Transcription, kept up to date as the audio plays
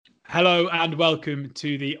Hello and welcome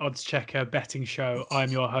to the Odds Checker betting show. I'm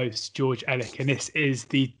your host, George Ellick, and this is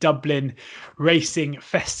the Dublin Racing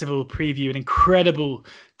Festival preview. An incredible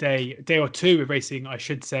day or two of racing, I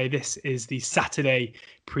should say. This is the Saturday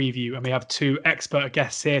preview, and we have two expert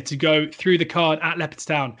guests here to go through the card at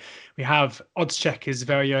Leopardstown. We have Odds Checker's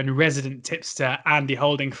very own resident tipster, Andy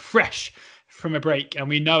Holding, fresh from a break. And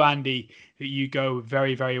we know, Andy, that you go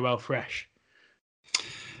very, very well fresh.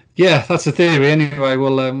 Yeah, that's the theory. Anyway,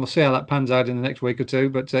 we'll see how that pans out in the next week or two.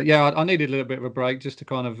 But I needed a little bit of a break just to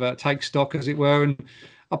kind of take stock, as it were. And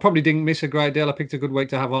I probably didn't miss a great deal. I picked a good week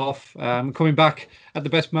to have off. Coming back at the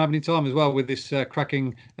best moment in time as well with this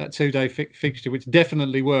cracking 2-day fixture, which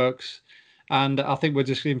definitely works. And I think we're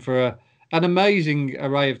just in for an amazing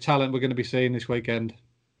array of talent we're going to be seeing this weekend.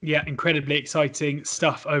 Yeah, incredibly exciting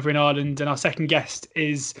stuff over in Ireland. And our second guest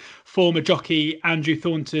is former jockey Andrew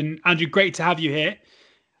Thornton. Andrew, great to have you here.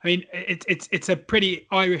 I mean, it's a pretty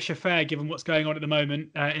Irish affair given what's going on at the moment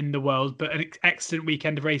in the world, but an excellent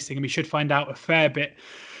weekend of racing, and we should find out a fair bit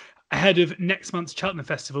ahead of next month's Cheltenham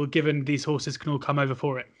Festival, given these horses can all come over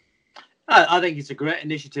for it. I think it's a great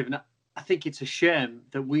initiative, and I think it's a shame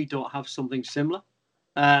that we don't have something similar.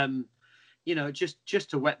 Just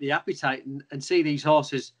to whet the appetite and see these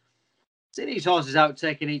horses out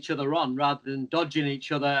taking each other on rather than dodging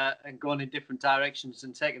each other and going in different directions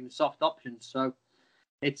and taking the soft options. So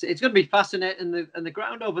it's going to be fascinating, and the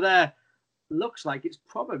ground over there looks like it's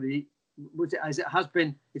probably, as it has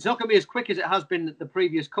been. It's not going to be as quick as it has been the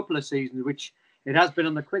previous couple of seasons, which it has been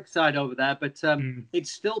on the quick side over there. But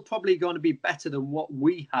it's still probably going to be better than what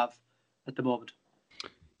we have at the moment.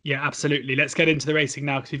 Yeah, absolutely. Let's get into the racing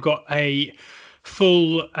now, because we've got a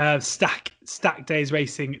full stack days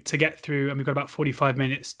racing to get through, and we've got about 45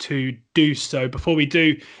 minutes to do so. Before we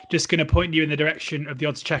do, just going to point you in the direction of the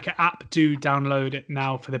Odds Checker app. Do download it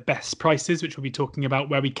now for the best prices, which we'll be talking about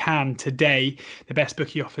where we can today. The best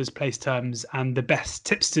bookie offers, place terms, and the best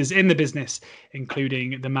tipsters in the business,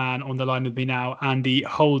 including the man on the line with me now, Andy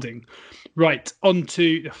Holding. Right, on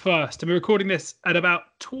to the first. And we're recording this at about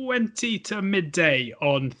 20 to midday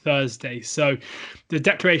on Thursday. So the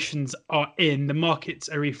declarations are in, the markets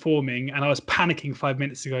are reforming, and I was panicking 5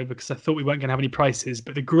 minutes ago because I thought we weren't going to have any prices.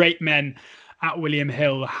 But the great men at William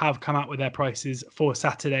Hill have come out with their prices for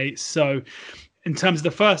Saturday. So in terms of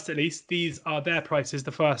the first, at least, these are their prices,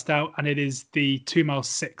 the first out, and it is the 2 mile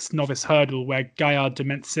 6 novice hurdle where Gaillard de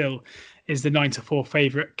Mentzil is the 9-4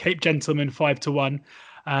 favourite. Cape Gentleman 5-1.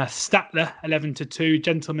 Statler 11-2,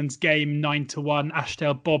 Gentleman's Game 9-1,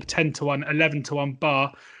 Ashdale Bob 10-1, 11-1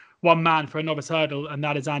 bar. One man for a novice hurdle, and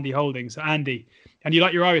that is Andy Holding. So Andy, and you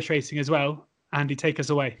like your Irish racing as well. Andy, take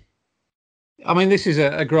us away. I mean, this is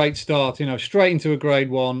a great start, straight into a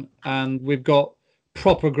Grade 1, and we've got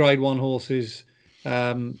proper Grade 1 horses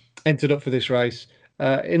entered up for this race,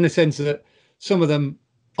 in the sense that some of them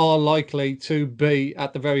are likely to be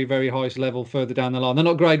at the very, very highest level further down the line. They're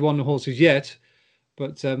not Grade 1 horses yet,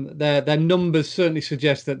 but their numbers certainly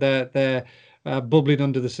suggest that they're bubbling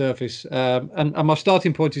under the surface. And my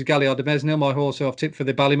starting point is Gaillard de Mentzil, my horse who I've tipped for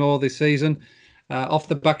the Ballymore this season, off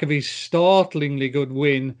the back of his startlingly good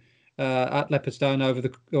win at Leopardstown over the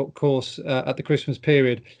course at the Christmas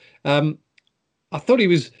period. I thought he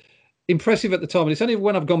was impressive at the time, and it's only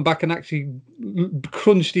when I've gone back and actually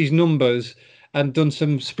crunched his numbers and done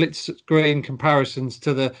some split screen comparisons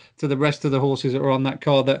to the rest of the horses that were on that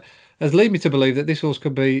card that has led me to believe that this horse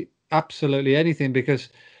could be absolutely anything, because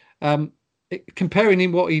comparing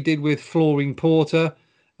him what he did with Flooring Porter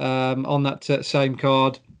on that same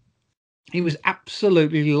card, he was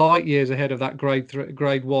absolutely light years ahead of that grade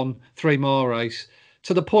 1 3-mile race,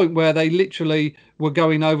 to the point where they literally were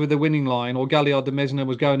going over the winning line, or Gaillard de Mentzil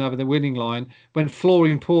was going over the winning line when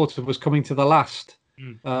Flooring Porter was coming to the last.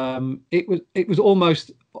 It was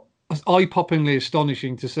almost eye-poppingly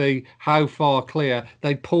astonishing to see how far clear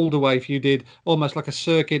they pulled away. If you did almost like a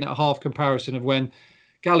circuit at half comparison of when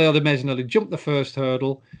Gaillard de Mentzil had jumped the first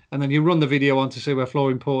hurdle, and then you run the video on to see where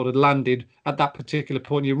Flooring Porter had landed at that particular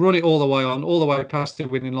point. You run it all the way past the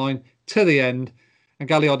winning line to the end, and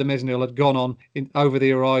Gaillard de Mentzil had gone on over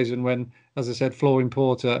the horizon when, as I said, Flooring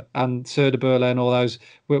Porter and Sir de Berlin, all those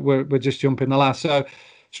were just jumping the last. So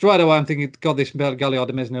straight away I'm thinking, God, this Gaillard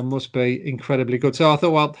de Mentzil must be incredibly good. So I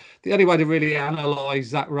thought, well, the only way to really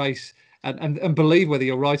analyse that race and believe whether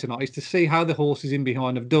you're right or not is to see how the horses in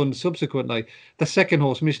behind have done subsequently. The second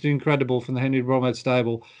horse, Mr. Incredible from the Henry Bromhead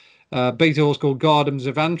stable, beat a horse called Gardens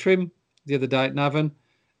of Antrim the other day at Navan.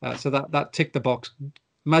 So that ticked the box.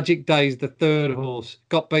 Magic Days, the third horse,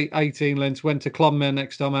 got beat 18 lengths, went to Clonmere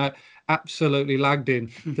next time out, absolutely lagged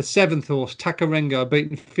in. The 7th horse, Takarengo,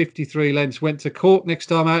 beaten 53 lengths, went to Cork next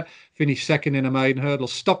time out, finished second in a maiden hurdle.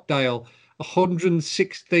 Stockdale,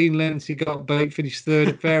 116 lengths he got beat, finished third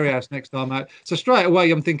at Fairyhouse next time out. So straight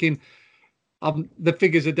away I'm thinking, the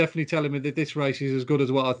figures are definitely telling me that this race is as good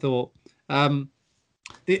as what I thought.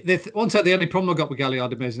 The only problem I got with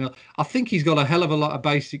Galliard de Mesnil, I think he's got a hell of a lot of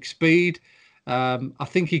basic speed. I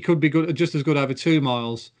think he could be good, just as good over 2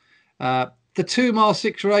 miles. The 2 mile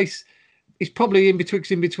 6 race is probably in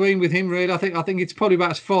between with him, really. I think it's probably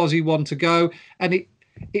about as far as he wants to go, and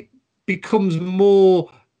it becomes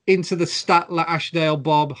more into the Statler, Ashdale,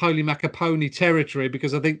 Bob, Holy Macapony territory,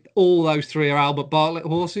 because I think all those 3 are Albert Bartlett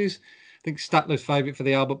horses. I think Statler's favourite for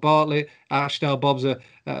the Albert Bartlett. Ashdale Bob's a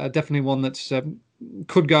definitely one that's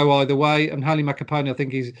could go either way, and Holy Macapony I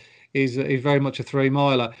think is very much a 3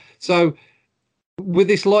 miler. So with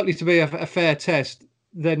this likely to be a fair test,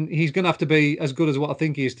 then he's going to have to be as good as what I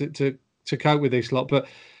think he is to cope with this lot. But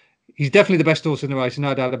he's definitely the best horse in the race,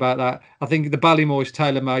 no doubt about that. I think the Ballymore is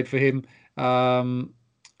tailor made for him. And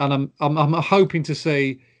I'm hoping to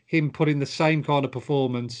see him put in the same kind of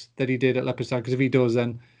performance that he did at Leopardstown, because if he does,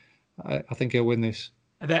 then I think he'll win this.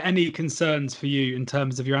 Are there any concerns for you in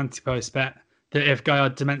terms of your anti-post bet that if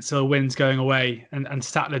Gaillard de Menzel wins going away and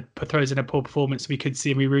Statler throws in a poor performance, we could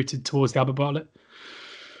see him rerouted towards the Albert Bartlett?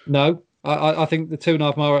 No, I think the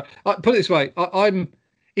 2.5 mile. Put it this way: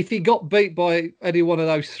 if he got beat by any one of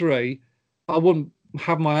those 3, I wouldn't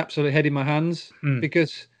have my absolute head in my hands,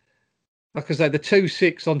 because, like I say, the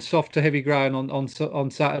 2.6 on soft to heavy ground on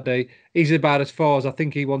Saturday, he's about as far as I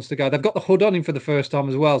think he wants to go. They've got the hood on him for the first time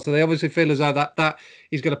as well, so they obviously feel as though that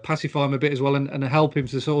is going to pacify him a bit as well, and help him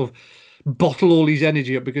to sort of bottle all his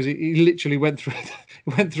energy up, because he literally went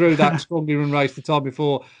through that strongly run race the time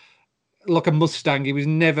before like a Mustang. He was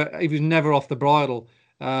never off the bridle.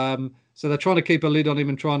 So they're trying to keep a lid on him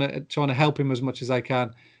and trying to help him as much as they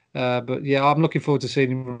can. But yeah, I'm looking forward to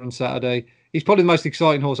seeing him run Saturday. He's probably the most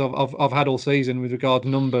exciting horse I've had all season with regard to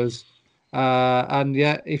numbers. And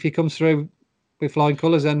yeah, if he comes through with flying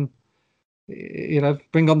colours, then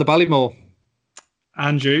bring on the Ballymore.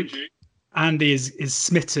 Andrew, Andy is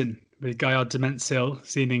smitten with Gaillard de Menzel,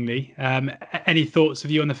 seemingly. Any thoughts of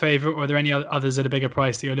you on the favourite, or are there any others at a bigger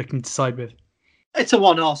price that you're looking to side with? It's a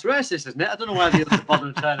one-horse race, this, isn't it? I don't know why the others are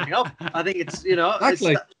bothering turning up. I think it's,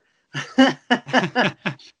 Exactly.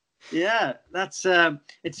 Yeah, that's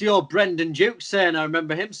it's the old Brendan Duke saying. I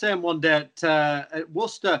remember him saying one day at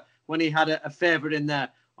Worcester when he had a favourite in there.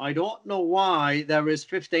 I don't know why there is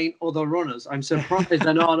 15 other runners. I'm surprised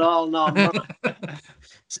they're not all non-runners.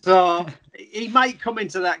 So he might come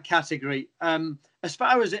into that category. As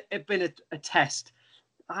far as it being a test,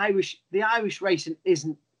 the Irish racing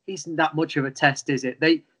isn't that much of a test, is it?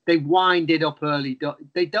 They wind it up early.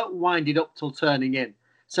 They don't wind it up till turning in.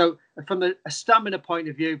 So from a stamina point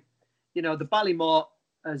of view, the Ballymore,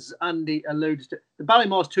 as Andy alluded to, the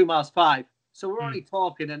Ballymore's 2 miles 5. So we're only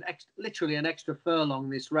talking literally an extra furlong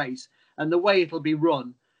this race. And the way it'll be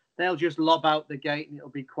run, they'll just lob out the gate and it'll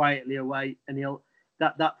be quietly away, and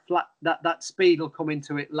that speed will come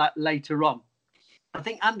into it later on. I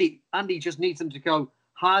think Andy just needs them to go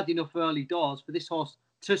hard enough early doors for this horse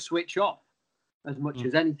to switch off as much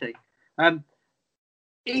as anything.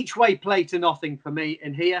 Each way play to nothing for me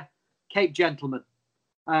in here. Cape Gentleman.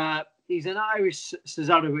 He's an Irish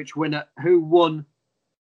Cesarewitch winner who won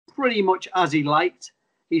pretty much as he liked.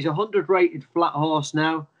 He's a 100 rated flat horse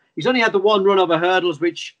now. He's only had the one run over hurdles,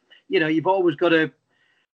 which, you've always got to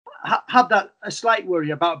have a slight worry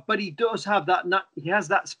about. But he does have that. He has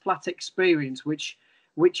that flat experience, which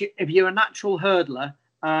if you're a natural hurdler,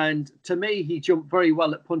 and to me, he jumped very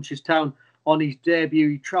well at Punchestown on his debut.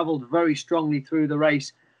 He travelled very strongly through the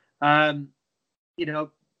race. The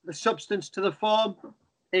substance to the form,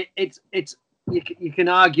 you can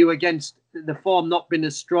argue against the form not being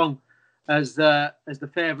as strong as the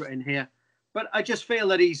favourite in here, but I just feel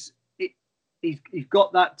that he's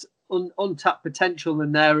got that untapped potential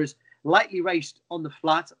in there. Is lightly raced on the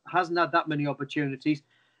flat, hasn't had that many opportunities.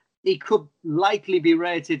 He could likely be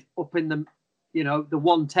rated up in the the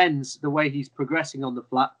 110s the way he's progressing on the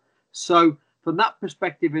flat. So from that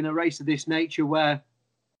perspective, in a race of this nature where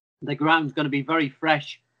the ground's going to be very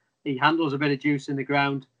fresh, he handles a bit of juice in the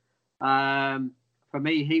ground. For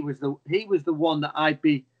me, he was the one that I'd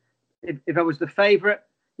be if I was the favourite.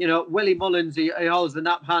 Willie Mullins, he holds the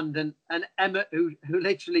nap hand, and Emmett, who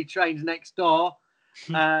literally trains next door,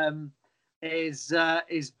 is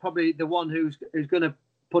probably the one who's going to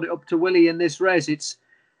put it up to Willie in this race. It's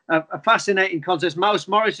a fascinating contest. Mouse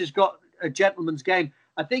Morris has got a gentleman's game.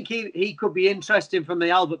 I think he could be interesting from the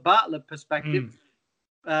Albert Bartlett perspective.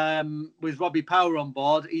 with Robbie Power on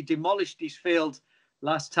board. He demolished his field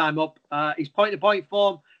last time up. His point-to-point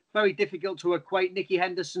form, very difficult to equate. Nicky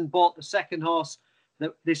Henderson bought the second horse.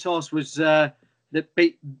 This horse was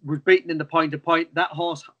beaten in the point-to-point. That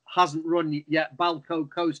horse hasn't run yet. Balco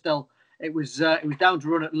Coastal. It was down to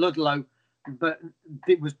run at Ludlow, but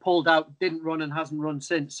it was pulled out, didn't run, and hasn't run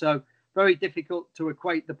since. So very difficult to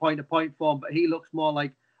equate the point-to-point form. But he looks more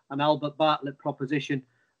like an Albert Bartlett proposition.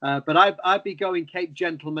 But I'd be going Cape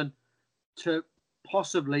Gentleman to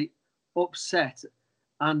possibly upset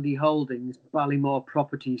Andy Holdings, Ballymore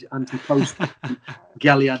Properties, Anti-Post,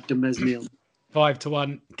 Galliard de Mesnil.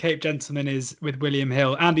 5-1. Cape Gentleman is with William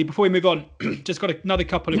Hill. Andy, before we move on, just got another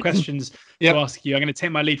couple of questions to ask you. I'm going to take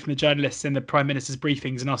my lead from the journalists in the Prime Minister's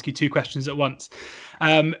briefings and ask you two questions at once.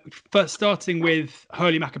 First, starting with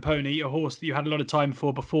Hurley Macapony, a horse that you had a lot of time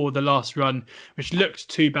for before the last run, which looked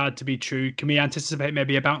too bad to be true. Can we anticipate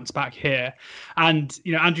maybe a bounce back here? And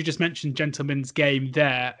Andrew just mentioned Gentleman's Game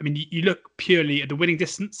there. I mean, you look purely at the winning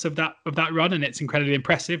distance of that run, and it's incredibly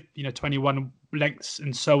impressive. 21 lengths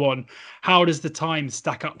and so on. How does the time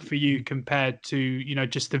stack up for you compared to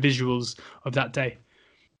just the visuals of that day?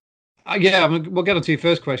 We'll get on to your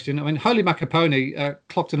first question. I mean, Holy Macapony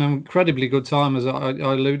clocked an incredibly good time, as I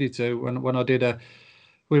alluded to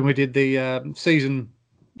when we did the season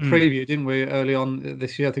preview, didn't we, early on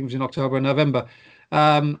this year? I think it was in October and November.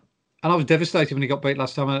 And I was devastated when he got beat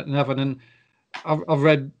last time at Navan. And I've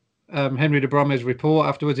read Henry de Brome's report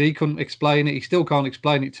afterwards. He couldn't explain it. He still can't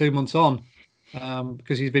explain it 2 months on.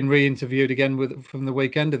 Because he's been re-interviewed again from the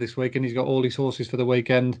weekend of this week, and he's got all his horses for the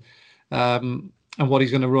weekend and what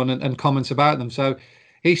he's going to run and comments about them. So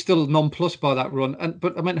he's still nonplussed by that run.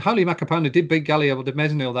 But I mean, Holy Macapony did beat Galliard de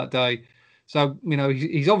Mesnil that day. So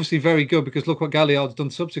he's obviously very good, because look what Galliard's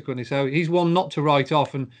done subsequently. So he's one not to write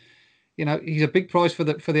off, and he's a big price for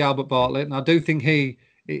the Albert Bartlett, and I do think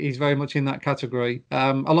he's very much in that category.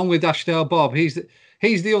 Along with Ashdale Bob, he's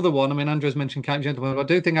the other one. I mean, Andrew's mentioned Cape Gentleman, but I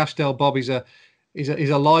do think Ashdale Bob is a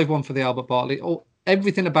live one for the Albert Bartlett.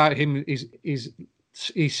 Everything about him is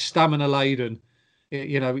stamina laden.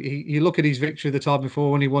 You look at his victory the time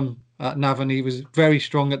before when he won at Navan. He was very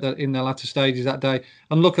strong in the latter stages that day,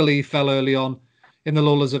 and luckily he fell early on in the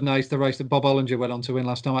Lullers of Naas, the race that Bob Ollinger went on to win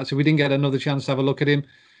last night. So we didn't get another chance to have a look at him.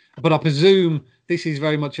 But I presume this is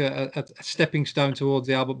very much a stepping stone towards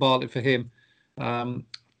the Albert Bartlett for him.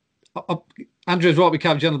 Andrew's right with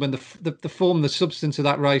Cape Gentleman. The form, the substance of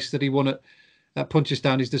that race that he won at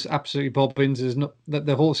Punchestown is just absolutely bobbins. There's not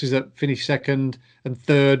the horses that finish second and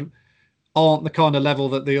third aren't the kind of level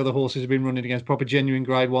that the other horses have been running against, proper genuine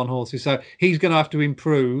Grade 1 horses. So he's going to have to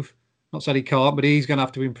improve. Not that he can't, but he's going to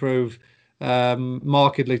have to improve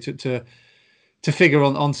markedly to figure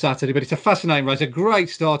on Saturday. But it's a fascinating race, a great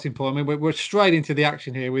starting point. I mean, we're straight into the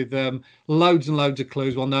action here with loads and loads of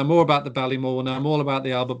clues. We'll know more about the Ballymore, we'll know more about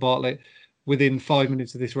the Albert Bartlett within 5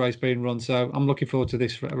 minutes of this race being run. So I'm looking forward to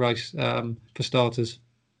this race for starters.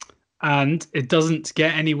 And it doesn't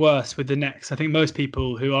get any worse with the next. I think most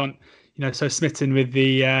people who aren't so smitten with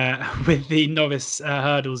the novice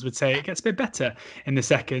hurdles would say it gets a bit better in the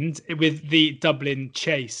second with the Dublin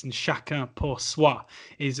Chase, and Chacun pour Soi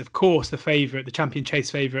is of course the favourite, the Champion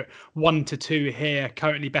Chase favourite, 1-2 here.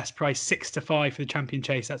 Currently best price 6-5 for the Champion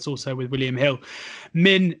Chase. That's also with William Hill.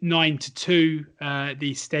 Min 9-2.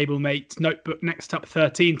 The stablemate Notebook next up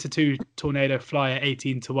 13-2. Tornado Flyer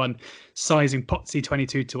 18-1. Sizing Potsy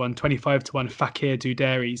 22-1. 25-1. Fakir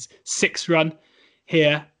Dudaries 6 run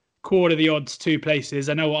here. Quarter the odds, 2 places.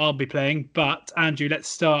 I know what I'll be playing, but Andrew, let's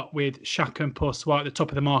start with Chacun pour Soi at the top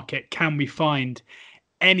of the market. Can we find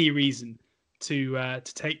any reason to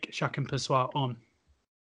take Chacun pour Soi on?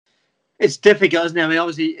 It's difficult, isn't it? I mean,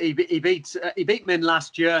 obviously he beat Min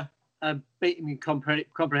last year, beat him in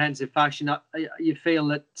comprehensive fashion. You feel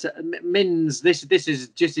that Min's this is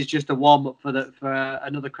just a warm up for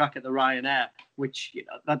another crack at the Ryanair, which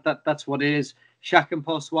that's what it is. Chacun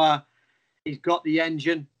pour Soi, he's got the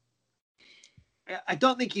engine. I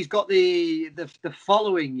don't think he's got the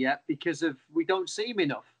following yet because we don't see him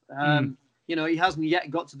enough. He hasn't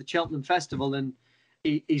yet got to the Cheltenham Festival, and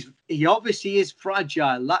he obviously is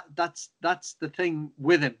fragile. That's the thing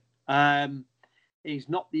with him.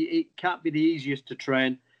 He can't be the easiest to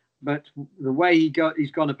train, but the way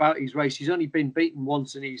he's gone about his race, he's only been beaten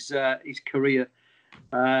once in his career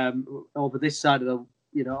over this side of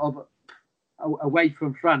away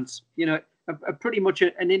from France. A pretty much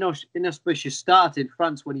an inauspicious start in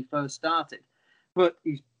France when he first started, but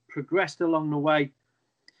he's progressed along the way.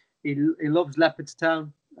 He loves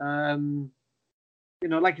Leopardstown.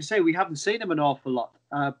 Like I say, we haven't seen him an awful lot,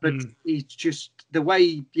 but he's just the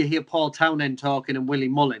way you hear Paul Townend talking and Willie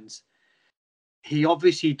Mullins. he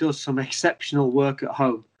obviously does some exceptional work at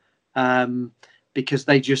home, because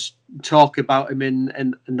they just talk about him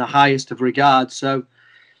in the highest of regards. So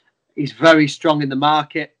he's very strong in the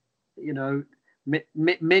market. You know,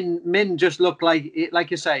 Min just looked like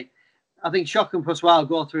you say. I think Shock and Pasquale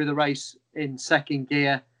go through the race in second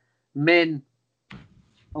gear. Min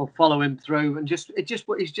will follow him through, and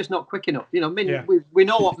he's just not quick enough. You know, Min. Yeah. We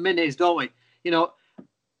know what Min is, don't we? You know,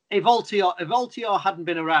 if Altior hadn't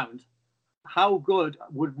been around, how good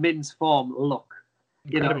would Min's form look?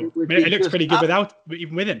 Incredible. You know, it looks pretty good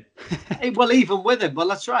even with him. Well, even with him. Well,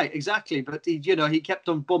 that's right, exactly. But he kept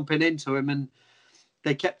on bumping into him, and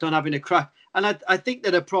they kept on having a crack. And I think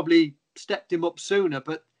they'd have probably stepped him up sooner.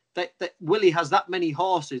 But Willie has that many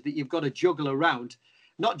horses that you've got to juggle around,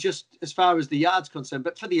 not just as far as the yard's concerned,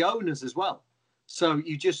 but for the owners as well. So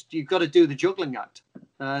you've got to do the juggling act,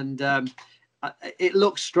 and it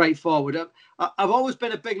looks straightforward. I've always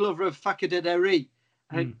been a big lover of Fakadaderi.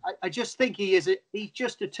 And I just think he's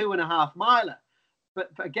just a 2.5 miler.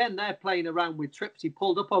 But again, they're playing around with trips. He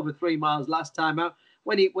pulled up over 3 miles last time out.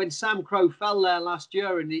 When Sam Crow fell there last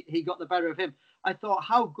year and he got the better of him, I thought,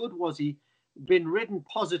 how good was he? Been ridden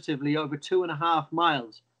positively over 2.5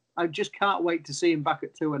 miles. I just can't wait to see him back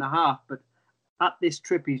at 2.5. But at this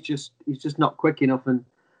trip, he's just not quick enough. And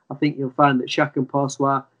I think you'll find that Chac and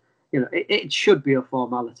Passoir, it should be a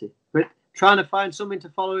formality. But trying to find something to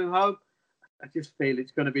follow him home, I just feel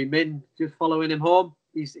it's going to be Min just following him home.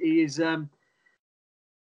 He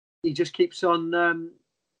just keeps on.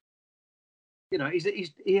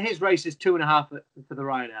 His race is 2.5 for the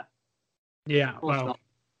Ryanair. Yeah, well,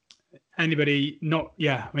 anybody not?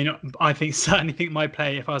 Yeah, I mean, I certainly think my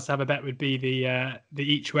play, if I was to have a bet, would be the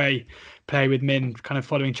each way play with Min, kind of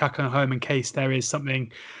following Chac home in case there is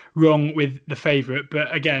something wrong with the favourite.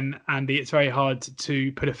 But again, Andy, it's very hard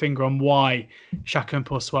to put a finger on why Chac and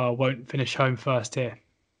Pasquale won't finish home first here.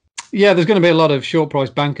 Yeah, there's going to be a lot of short price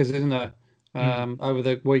bankers, isn't there? Over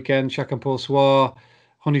the weekend, Chac and Pasquale,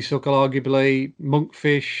 Honeysuckle, arguably,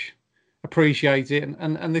 Monkfish, Appreciate It,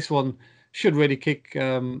 and this one should really kick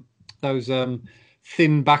those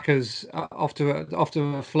thin backers off to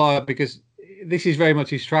a flyer, because this is very much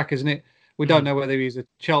his track, isn't it? We don't know whether he's a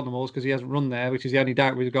Cheltenham horse because he hasn't run there, which is the only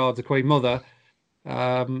doubt with regards to Queen Mother.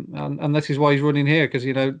 And this is why he's running here, because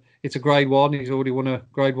it's a Grade 1. He's already won a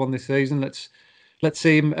Grade 1 this season. Let's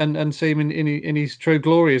see him and see him in his true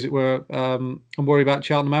glory, as it were, and worry about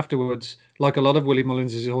Cheltenham afterwards. Like a lot of Willie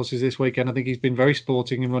Mullins' horses this weekend, I think he's been very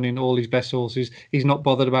sporting in running all his best horses. He's not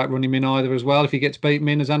bothered about running Min either as well. If he gets beat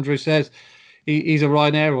Min, as Andrew says, he's a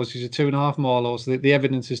Ryanair horse. He's a 2.5 mile horse. The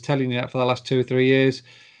evidence is telling you that for the last 2 or 3 years.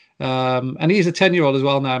 And he's a 10-year-old as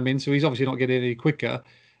well now, Min, so he's obviously not getting any quicker.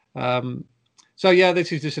 So yeah,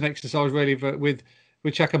 this is just an exercise really with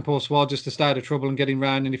Chac and Pasquale, just to stay out of trouble and get him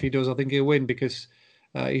round. And if he does, I think he'll win, because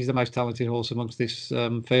he's the most talented horse amongst this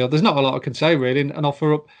field. There's not a lot I can say really, and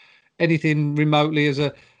offer up anything remotely as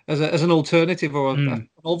an alternative, or an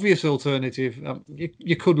obvious alternative.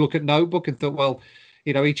 You could look at Notebook and thought, well,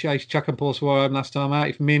 he chased Chac and Pasquale home last time out.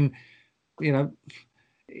 If Min,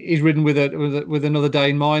 he's ridden with another day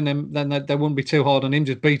in mind, then they wouldn't be too hard on him,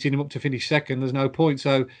 just beating him up to finish second. There's no point.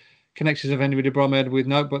 So connections of anybody Bromhead with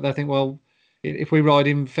Notebook, they think, well, if we ride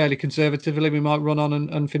him fairly conservatively, we might run on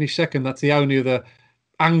and finish second. That's the only other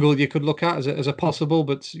angle you could look at as a possible.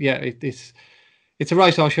 But yeah, it's a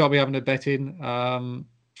race I shan't be having a bet in, and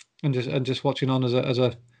just watching on as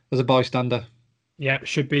a bystander. Yeah, it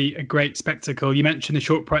should be a great spectacle. You mentioned the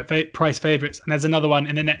short price favourites, and there's another one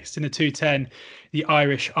in the 210, the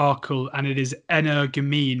Irish Arkle, and it is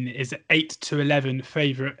Energumene is 8-11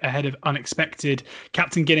 favourite ahead of Unexpected.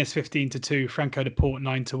 Captain Guinness 15-2, Franco de Port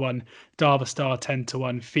 9-1, Darva Star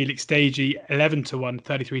 10-1, Felix Stagey 11-1,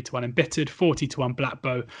 33-1, Embittered 40-1,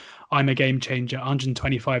 Blackbow. I'm a Game Changer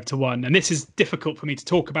 125-1, and this is difficult for me to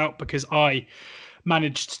talk about because I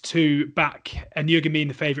managed to back Energumene,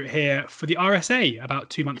 the favourite here, for the RSA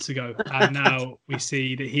about 2 months ago, and now we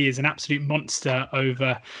see that he is an absolute monster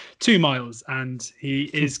over 2 miles, and he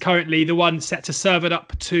is currently the one set to serve it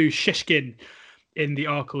up to Shishkin in the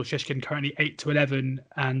Arkle. Shishkin currently 8-11,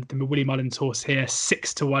 and the Willie Mullins horse here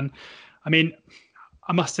 6-1. I mean,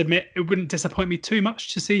 I must admit, it wouldn't disappoint me too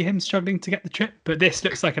much to see him struggling to get the trip, but this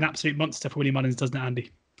looks like an absolute monster for Willie Mullins, doesn't it,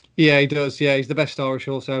 Andy? Yeah, he does. Yeah, he's the best Irish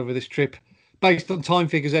horse over this trip, based on time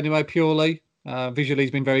figures anyway, purely. Visually,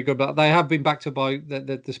 he's been very good, but they have been backed up by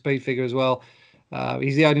the speed figure as well.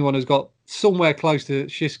 He's the only one who's got somewhere close to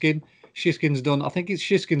Shishkin. Shishkin's done, I think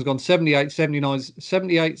Shishkin's gone 78, 79,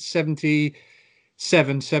 78,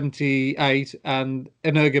 77, 78, and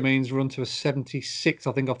Energumene's run to a 76,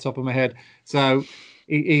 I think, off the top of my head. So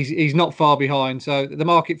he's not far behind. So the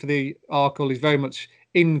market for the Arkle is very much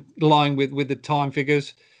in line with the time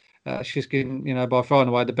figures. She's getting, by far and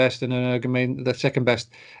away the best, and Energumene the second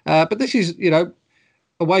best. But this is,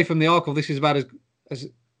 away from the Arkle, this is about as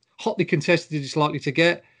hotly contested as it's likely to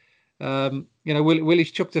get.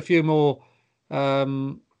 Willie's chucked a few more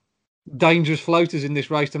dangerous floaters in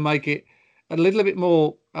this race to make it a little bit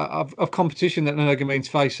more of competition that Energumene's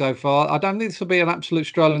faced so far. I don't think this will be an absolute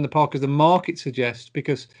stroll in the park as the market suggests,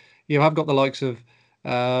 because you have got the likes of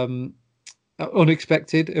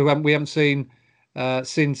Unexpected, who we haven't seen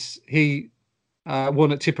since he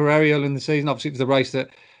won at Tipperary early in the season. Obviously, it was the race that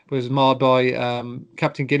was marred by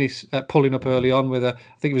Captain Guinness pulling up early on with I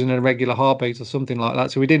think it was an irregular heartbeat or something like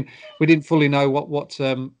that. So we didn't fully know what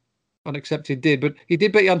Unaccepted did, but he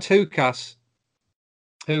did beat on Tukas,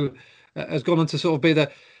 who has gone on to sort of be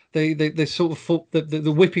the sort of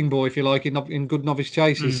the whipping boy, if you like, in good novice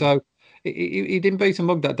chases. So he didn't beat a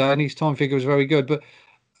mug that day, and his time figure was very good. But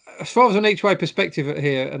as far as an each way perspective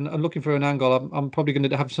here, and looking for an angle, I'm probably going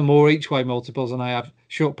to have some more each way multiples than I have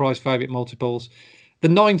short price favourite multiples. The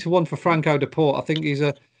 9-1 for Franco de Port, I think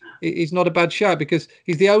he's not a bad shout, because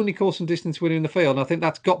he's the only course and distance winner in the field, and I think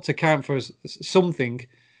that's got to count for something,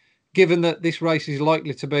 given that this race is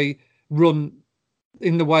likely to be run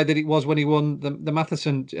in the way that it was when he won the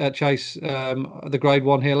Matheson chase, the Grade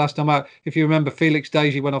 1 here last time out. If you remember, Felix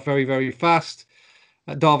Deji went off very, very fast.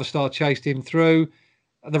 Darvastar chased him through.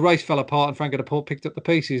 The race fell apart and Franco de Port picked up the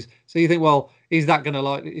pieces. So you think, well, is that going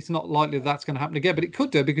to it's not likely that's going to happen again, but it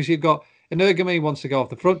could do, because you've got Energumene wants to go off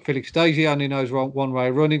the front. Felix Deji only knows one way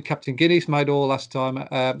running. Captain Guinness made all last time.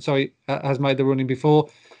 Has made the running before.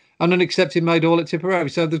 And Unaccepted made all at Tipperary.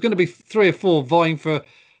 So there's going to be 3 or 4 vying for,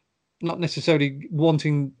 not necessarily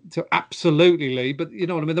wanting to absolutely lead, but you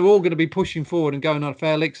know what I mean? They're all going to be pushing forward and going on a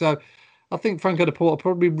fair lick. So I think Franco de Port are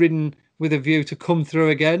probably ridden with a view to come through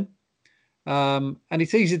again. And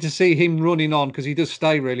it's easy to see him running on, because he does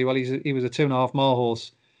stay really well. He was a 2.5 mile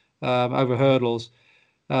horse over hurdles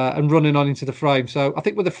and running on into the frame. So I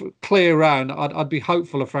think with a clear round, I'd be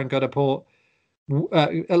hopeful of Franco de Port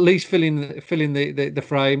at least filling the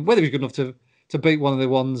frame. Whether he's good enough to beat one of the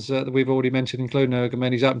ones that we've already mentioned, including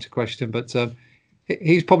Energumene, he's open to question. But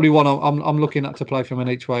he's probably one I'm looking at to play from an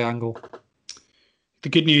each way angle. The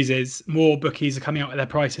good news is more bookies are coming out with their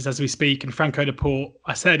prices as we speak. And Franco de Port,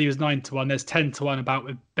 I said he was 9-1. There's 10-1 about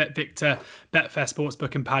with Bet Victor, Betfair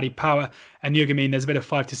Sportsbook, and Paddy Power. And Energumene, there's a bit of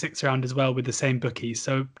 5 to 6 around as well with the same bookies.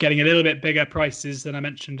 So getting a little bit bigger prices than I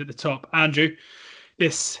mentioned at the top. Andrew,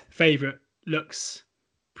 this favourite looks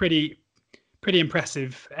pretty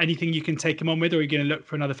impressive. Anything you can take him on with, or are you going to look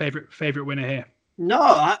for another favourite winner here? No,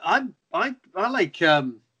 I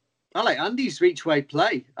like Andy's reach way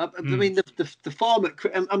play. I mean, the form.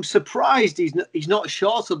 I'm surprised he's not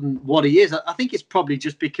shorter than what he is. I think it's probably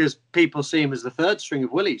just because people see him as the third string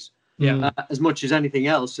of Willies, as much as anything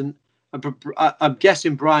else. And I'm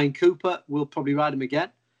guessing Brian Cooper will probably ride him again.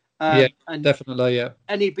 Definitely, yeah.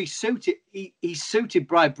 And he'd be suited. He's suited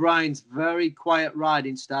by Brian's very quiet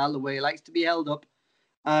riding style, the way he likes to be held up.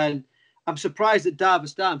 And I'm surprised that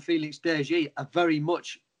Darvastar and Felix Deji are very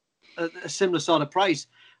much a similar sort of price,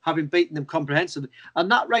 having beaten them comprehensively. And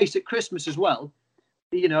that race at Christmas as well,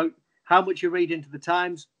 how much you read into the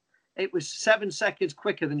times, it was 7 seconds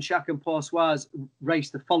quicker than Chacun Pour Soir's race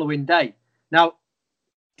the following day. Now,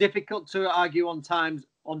 difficult to argue on times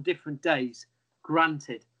on different days,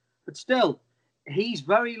 granted. But still, he's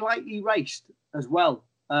very lightly raced as well,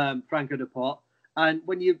 Franco de Port. And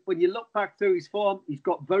when you look back through his form, he's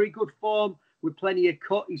got very good form with plenty of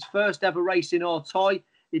cut. His first ever race in Auteuil,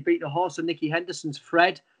 he beat the horse of Nicky Henderson's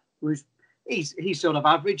Fred. He's sort of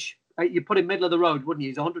average. You put him middle of the road, wouldn't you?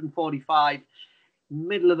 He's 145,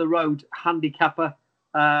 middle of the road handicapper,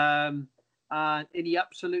 and he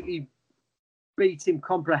absolutely beat him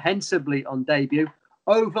comprehensively on debut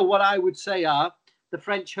over what I would say are the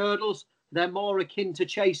French hurdles. They're more akin to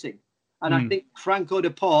chasing, and I think Franco de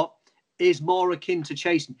Port is more akin to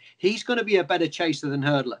chasing. He's going to be a better chaser than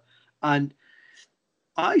hurdler, and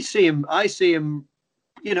I see him.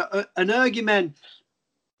 Energumene.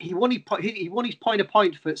 He won his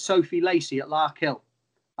point for Sophie Lacey at Larkhill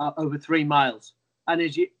over 3 miles, and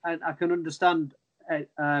I can understand Ed,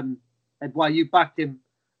 why you backed him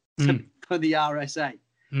for the RSA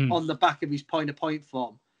on the back of his point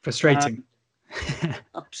form. Frustrating.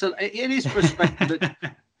 Absolutely, it is frustrating. But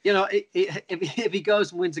if he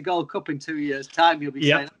goes and wins a Gold Cup in 2 years' time, he'll be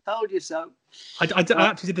saying, "I told you so." I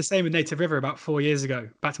actually did the same with Native River about 4 years ago.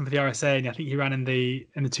 Backed him for the RSA, and I think he ran in the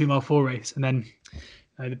 2 mile 4 race, and then.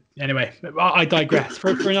 Anyway, I digress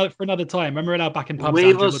for another time. When we're now back in pubs,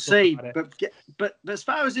 we will see. But as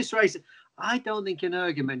far as this race, I don't think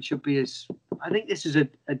Energumen should be as. I think this is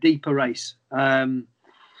a deeper race.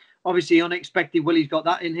 Obviously, Unexpected Willie's got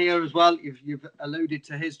that in here as well. You've alluded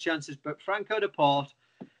to his chances, but Franco de Port,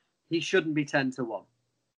 he shouldn't be 10-1.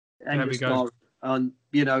 There we go. And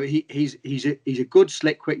he's a good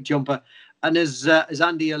slick, quick jumper. And as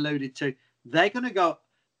Andy alluded to, they're going to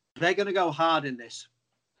go hard in this.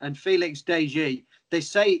 And Felix Deji, they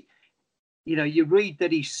say, you read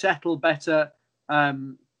that he's settled better.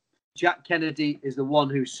 Jack Kennedy is the one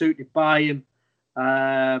who's suited by him,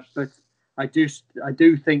 but I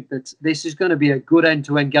do think that this is going to be a good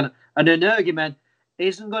end-to-end gunner. And Energumen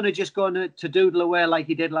isn't going to just go to doodle away like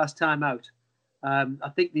he did last time out. I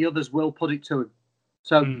think the others will put it to him.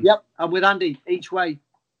 So, Yep, I'm with Andy each way.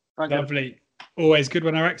 Franco. Lovely. Always good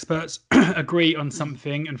when our experts agree on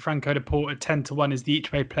something. And Franco de Port at 10-1 is the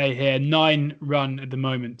each way play here. 9 run at the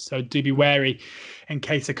moment. So do be wary in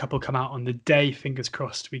case a couple come out on the day. Fingers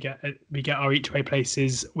crossed we get our each way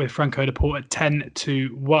places with Franco de Port at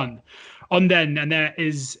 10-1. On then, and there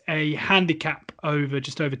is a handicap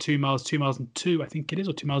just over 2 miles, 2 miles and 2, I think it is,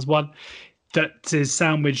 or 2 miles 1. That is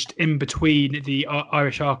sandwiched in between the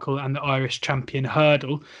Irish Arkle and the Irish Champion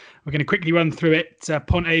Hurdle. We're going to quickly run through it.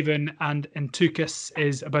 Pont Avon and Entukas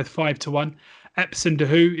is both 5-1. Epsom de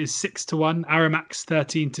Hoo is 6-1. Aramax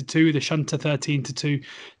 13-2. The Shunter 13-2.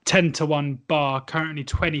 10-1 bar. Currently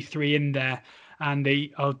 23 in there.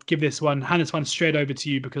 Andy, I'll hand this one straight over to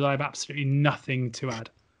you because I have absolutely nothing to add.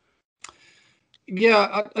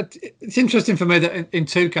 Yeah, it's interesting for me that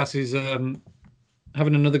Entukas is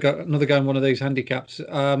having another go in one of these handicaps.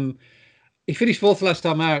 He finished fourth last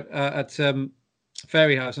time out at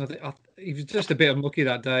Fairyhouse, and I think he was just a bit unlucky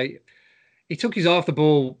that day. He took his eye off the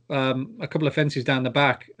ball a couple of fences down the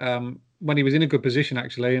back when he was in a good position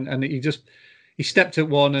actually, and he stepped at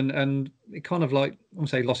one and he kind of like, I won't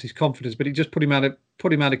say lost his confidence, but he just put him out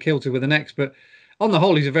of kilter with the next. But on the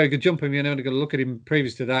whole, he's a very good jumper. You're only going to look at him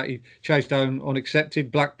previous to that. He chased down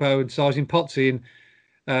Unaccepted, Blackbow, and Sizing Potsy in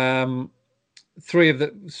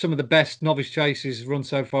some of the best novice chases run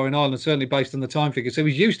so far in Ireland, certainly based on the time figure. So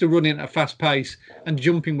he's used to running at a fast pace and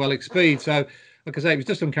jumping well at speed. So, like I say, it was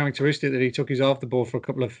just uncharacteristic that he took his eye off the ball for a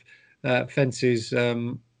couple of fences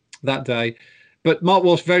that day. But Mark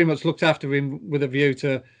Walsh very much looked after him with a view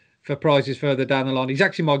for prizes further down the line. He's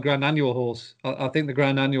actually my Grand Annual horse. I think the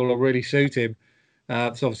Grand Annual will really suit him.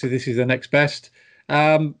 So obviously this is the next best.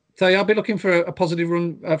 So yeah, I'll be looking for a positive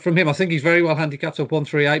run from him. I think he's very well handicapped up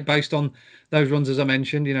 138 based on those runs as I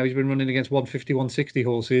mentioned. He's been running against 150, 160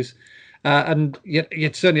 horses, and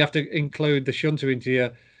you'd certainly have to include the Shunter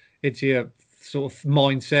into your sort of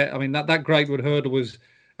mindset. I mean that Greatwood Hurdle was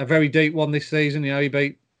a very deep one this season. He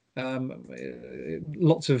beat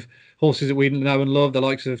lots of horses that we know and love, the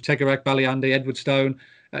likes of Tegerac, Ballyandy, Edward Stone,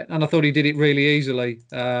 and I thought he did it really easily.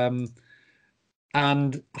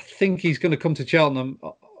 And I think he's going to come to Cheltenham.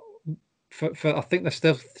 For I think they're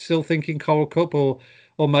still thinking Coral Cup or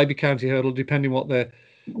maybe County Hurdle, depending what the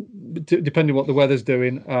weather's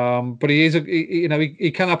doing. But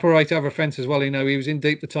he can operate over a fence as well. He was in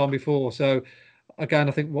deep the time before. So again,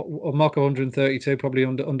 I think what Marco 132 probably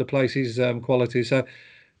underplays his quality. So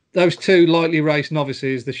those two lightly raced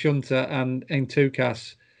novices, the Shunter and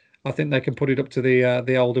Entukas, I think they can put it up to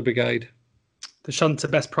the older brigade. The Shunter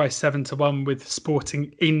best price 7-1 with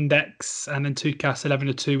Sporting Index, and then Entukas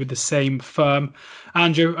 11-2 with the same firm.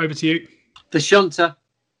 Andrew, over to you. The Shunter,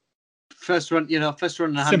 first run in a Simple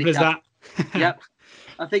handicap. Simple as that. Yep.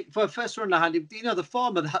 I think for first run in a handicap, the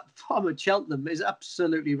form of Cheltenham is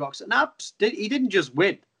absolutely rocks. And he didn't just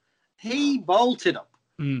win; he bolted up,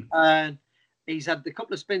 and he's had a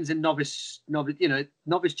couple of spins in novice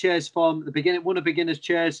chairs form at the beginning. Won a beginner's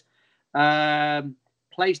chairs.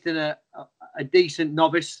 Placed in a decent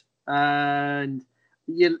novice, and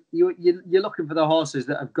you're looking for the horses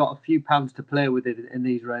that have got a few pounds to play with in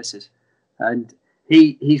these races, and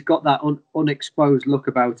he's got that unexposed look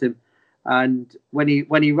about him. And when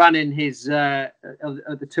he ran in his at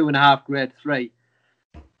the 2.5 grade 3,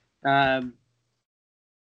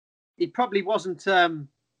 he probably wasn't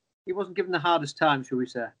given the hardest time, shall we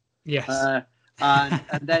say? Yes. And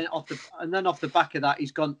then off the back of that,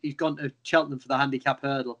 he's gone to Cheltenham for the handicap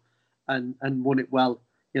hurdle, and won it well.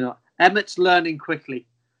 Emmett's learning quickly,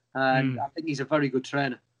 and I think he's a very good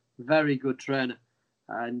trainer,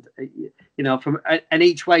 And from an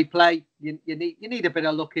each way play, you need a bit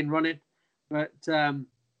of luck in running, but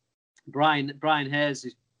Brian Hayes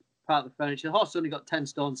is part of the furniture. The horse only got 10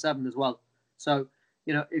 stone 7 as well, so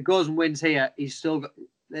it goes and wins here. He's still got.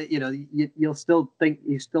 You'll still think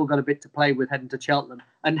he's still got a bit to play with heading to Cheltenham.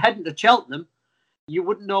 And heading to Cheltenham, you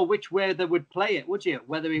wouldn't know which way they would play it, would you?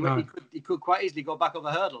 Whether he could quite easily go back over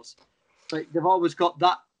hurdles. Like, they've always got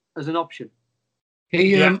that as an option.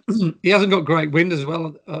 He hasn't got great wind as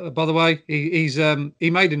well. By the way, he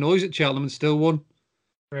made a noise at Cheltenham and still won.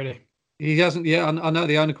 Really? He hasn't. Yeah, I know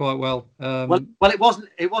the owner quite well. Well, it wasn't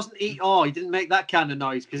Eat-Or. He didn't make that kind of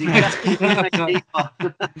noise because he didn't make Eat-Or.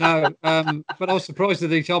 No, but I was surprised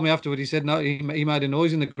that he told me afterward. He said no, he made a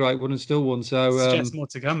noise in the Great One and still won. So suggests more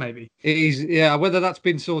to come, maybe. Whether that's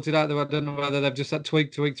been sorted out, though, I don't know whether they've just had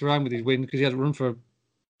tweaked around with his wind because he hasn't run for a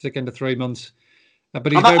thick end of 3 months.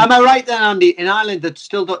 But am I right then, Andy? In Ireland,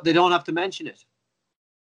 they don't have to mention it.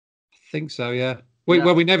 I think so. Yeah.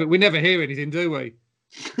 Well, we never hear anything, do we?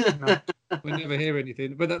 No, we never hear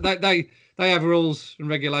anything. But they have rules and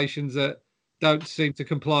regulations that don't seem to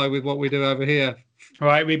comply with what we do over here. All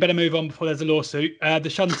right, we better move on before there's a lawsuit. The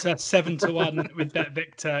Shunter 7-1 with Bet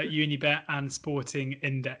Victor, Unibet, and Sporting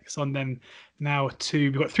Index on them now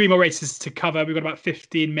too. We've got 3 more races to cover. We've got about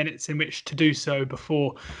 15 minutes in which to do so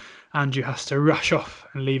before Andrew has to rush off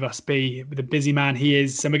and leave us be with the busy man he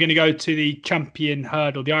is. And we're going to go to the champion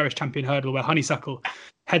hurdle, the Irish champion hurdle, where Honeysuckle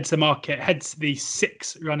heads the market, heads the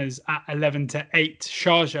 6 runners at 11-8.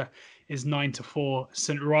 Sharjah is 9-4.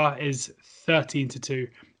 St. Ra is 13-2.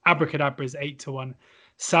 Abracadabra is 8-1.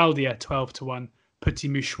 Saldia 12-1. Petit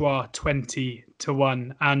Mouchoir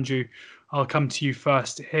 20-1. Andrew, I'll come to you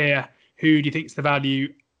first here. Who do you think is the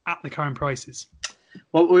value at the current prices?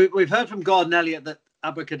 Well, we've heard from Gordon Elliott that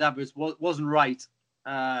Abracadabra wasn't right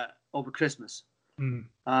over Christmas.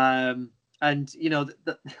 And, you know,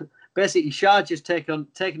 basically Sharjah's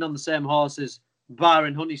taken on the same horses,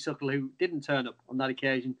 barring Honeysuckle, who didn't turn up on that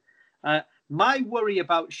occasion. My worry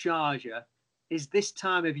about Sharjah is this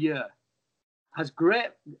time of year. Has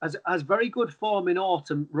very good form in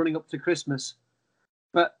autumn running up to Christmas.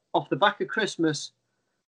 But off the back of Christmas,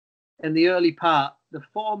 in the early part, the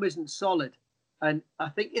form isn't solid. And I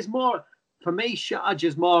think it's more, for me, Sharjah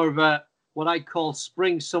is more of a what I call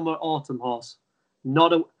spring, summer, autumn horse.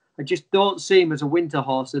 I just don't see him as a winter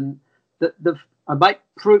horse. And I might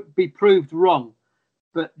be proved wrong,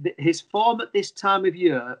 but his form at this time of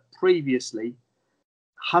year previously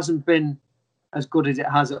hasn't been as good as it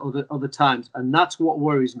has at other times. And that's what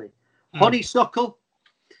worries me. Honeysuckle,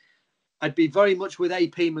 I'd be very much with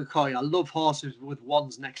AP McCoy. I love horses with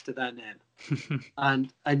ones next to their name.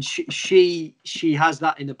 and she has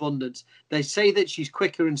that in abundance. They say that she's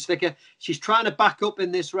quicker and slicker. She's trying to back up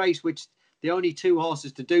in this race, which the only 2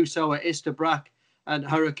 horses to do so are Istabrack and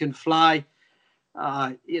Hurricane Fly.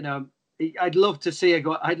 You know, I'd love to see her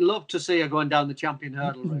go. I'd love to see her going down the champion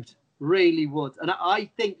hurdle route. Really would. And I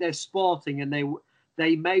think they're sporting, and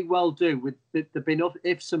they may well do. With there've been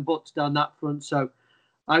ifs and buts down that front. So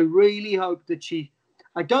I really hope that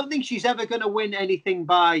I don't think she's ever going to win anything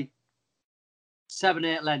by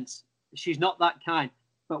 7-8 lengths. She's not that kind.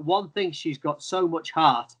 But one thing, she's got so much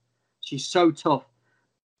heart. She's so tough.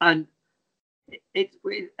 And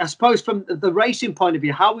I suppose from the racing point of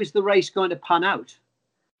view, how is the race going to pan out?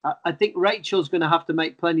 I think Rachel's going to have to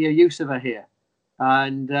make plenty of use of her here.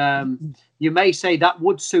 And you may say that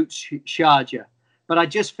would suit Sharjah. But I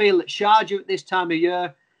just feel that Sharjah at this time of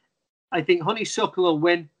year, I think Honeysuckle will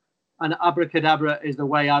win, and Abracadabra is the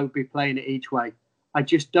way I would be playing it each way. I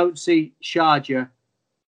just don't see Sharjah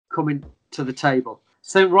coming to the table.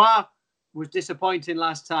 St. Ra was disappointing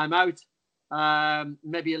last time out.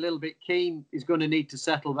 Maybe a little bit keen. He's going to need to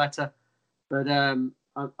settle better. But I'm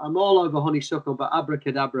all over Honeysuckle, but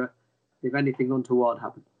Abracadabra, if anything untoward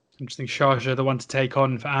happens. Interesting. Sharjah, the one to take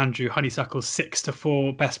on for Andrew. Honeysuckle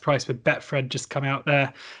 6-4, best price with Betfred just come out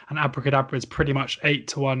there, and Abracadabra is pretty much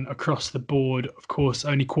 8-1 across the board. Of course,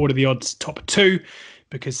 only quarter the odds top 2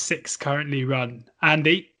 because 6 currently run.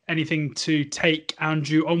 Andy, anything to take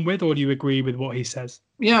Andrew on with, or do you agree with what he says?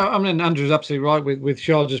 Yeah, I mean, Andrew's absolutely right with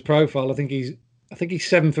Sharjah's profile. I think he's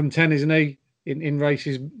 7 from 10, isn't he, in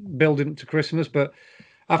races building up to Christmas? But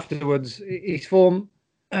afterwards, his form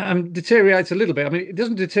deteriorates a little bit. I mean, it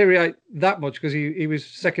doesn't deteriorate that much because he was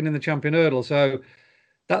second in the champion hurdle. So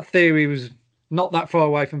that theory was not that far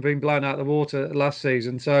away from being blown out of the water last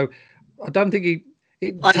season. So I don't think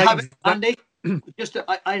I'd have it, Andy.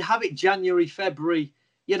 I'd have it January, February.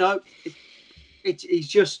 You know, it's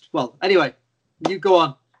just, well, anyway, you go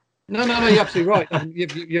on. No, you're absolutely right.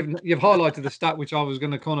 You've highlighted the stat which I was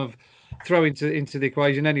going to kind of throw into the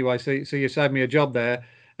equation anyway. So you saved me a job there.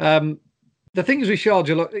 The thing is with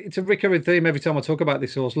Sharjah, look, it's a recurring theme every time I talk about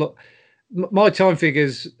this horse. Look, my time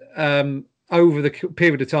figures over the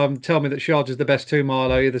period of time tell me that Sharjah's the best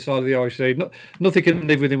 2-miler either side of the Irish Sea. Nothing can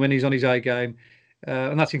live with him when he's on his A game,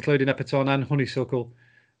 and that's including Epatone and Honeysuckle.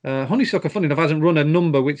 Honeysuckle, funny enough, hasn't run a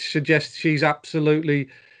number which suggests she's absolutely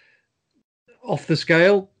off the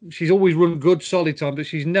scale. She's always run good, solid time, but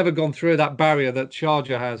she's never gone through that barrier that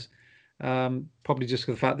Sharjah has. Probably just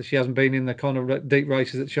for the fact that she hasn't been in the kind of deep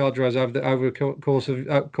races that Sharjah has over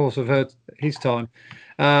the course of his time.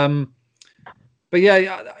 But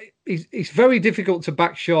yeah, it's very difficult to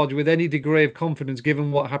back Sharjah with any degree of confidence,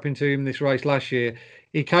 given what happened to him in this race last year.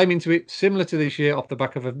 He came into it similar to this year off the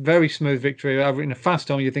back of a very smooth victory over in a fast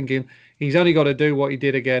time. You're thinking he's only got to do what he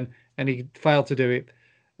did again, and he failed to do it.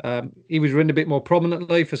 He was ridden a bit more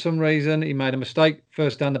prominently for some reason. He made a mistake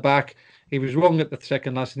first down the back. He was wrong at the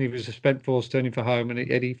second last, and he was a spent force turning for home, and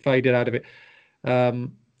he faded out of it.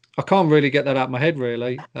 I can't really get that out of my head,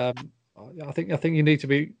 really. I think you need to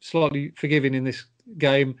be slightly forgiving in this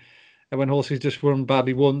game when horses just run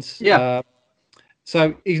badly once. Yeah.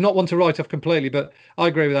 So he's not one to write off completely, but I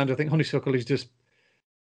agree with Andrew. I think Honeysuckle is just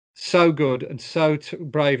so good and so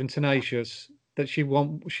brave and tenacious that she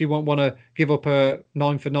won't want to give up her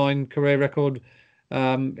 9-for-9 career record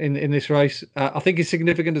in this race. I think it's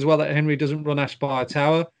significant as well that Henry doesn't run Aspire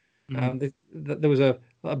Tower. There was a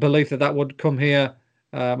belief that would come here,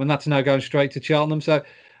 and that's now going straight to Cheltenham. So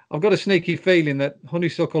I've got a sneaky feeling that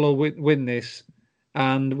Honeysuckle will win this,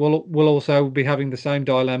 and we'll also be having the same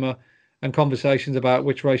dilemma and conversations about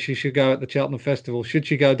which race she should go at the Cheltenham Festival. Should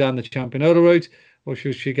she go down the Champion Hurdle route, or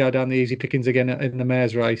should she go down the easy pickings again in the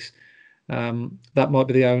Mares race? That might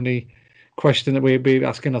be the only question that we'd be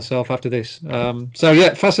asking ourselves after this. So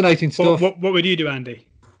yeah, fascinating stuff. What would you do, Andy?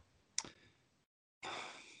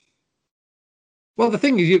 Well, the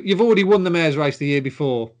thing is, you've already won the Mares race the year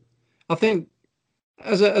before. I think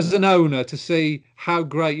as an owner, to see how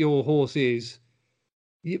great your horse is,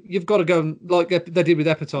 you've got to go and, like they did with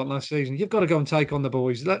Epatante last season. You've got to go and take on the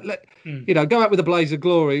boys. Go out with a blaze of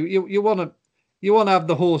glory. You want to have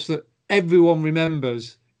the horse that everyone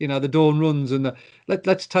remembers. The Dawn Runs and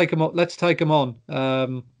let's take them on. Let's take them on.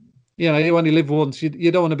 You only live once.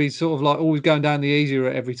 You don't want to be sort of like always going down the easy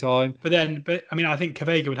route every time. But I mean, I think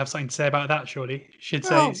Cavega would have something to say about that. Surely, she'd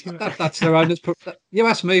say that's their own. You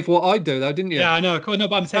asked me for what I'd do, though, didn't you? Yeah, I know. No,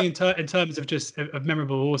 but I'm saying in terms of just of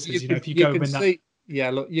memorable horses. If you go and win that.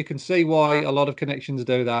 Yeah, look, you can see why a lot of connections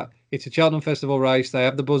do that. It's a Cheltenham Festival race. They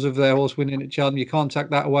have the buzz of their horse winning at Cheltenham. You can't take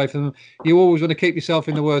that away from them. You always want to keep yourself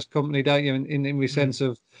in the worst company, don't you? In the sense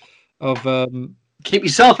of keep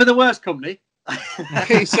yourself in the worst company.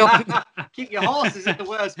 Keep your horses in the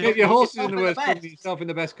worst company. Keep your horses in the worst company, yourself in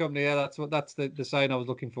the best company. Yeah, that's the saying I was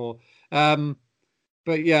looking for.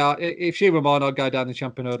 But yeah, if she were mine, I'd go down the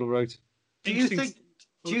Champion Hurdle route. Do you think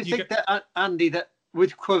that Andy, that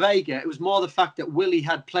with Quavega, it was more the fact that Willie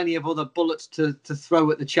had plenty of other bullets to throw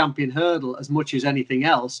at the Champion Hurdle as much as anything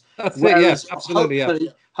else? Yes, absolutely.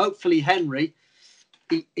 Hopefully Henry,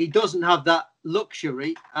 he doesn't have that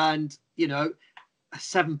luxury, and a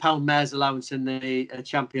 £7 mare's allowance in the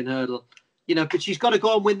Champion Hurdle, but she's got to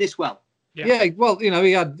go and win this well. Yeah, well, he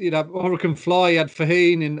had Hurricane Fly, he had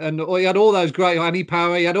Faheen, and he had all those great Annie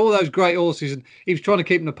Power, he had all those great horses, and he was trying to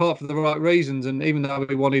keep them apart for the right reasons. And even though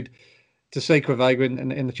he wanted to see Quavega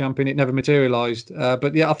in the Champion, it never materialised.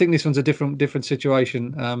 But yeah, I think this one's a different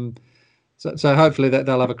situation. So hopefully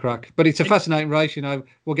they'll have a crack. But it's a fascinating race.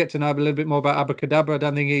 We'll get to know a little bit more about Abracadabra. I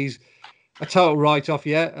don't think he's a total write-off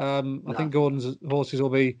yet. I think Gordon's horses will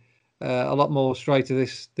be a lot more straighter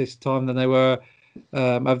this time than they were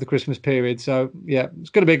over the Christmas period. So yeah, it's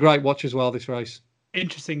going to be a great watch as well, this race.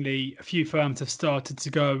 Interestingly, a few firms have started to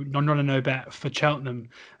go non-run and no bet for Cheltenham,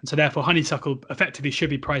 and so therefore Honeysuckle effectively should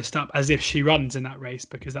be priced up as if she runs in that race,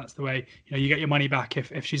 because that's the way you get your money back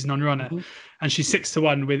if she's a non-runner. And she's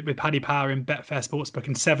 6-1 with Paddy Power in Betfair Sportsbook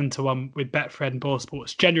and 7-1 with Betfred and Ball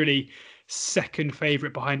Sports. Generally second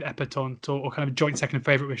favourite behind Epatante, or kind of joint second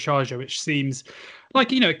favourite with Sharjah, which seems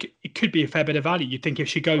like it could be a fair bit of value. You'd think if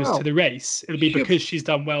she goes to the race, it'll be because she's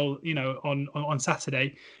done well, on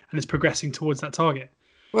Saturday and is progressing towards that target.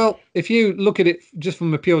 Well, if you look at it just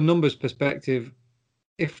from a pure numbers perspective,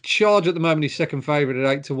 if Sharjah at the moment is second favourite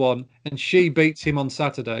at 8-1 and she beats him on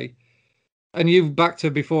Saturday, and you've backed her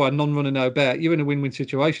before a non-runner no bet, you're in a win-win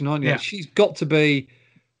situation, aren't you? Yeah. She's got to be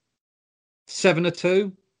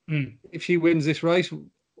 7-2 if she wins this race,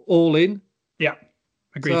 all in. Yeah,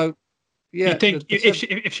 agreed. So, yeah, you think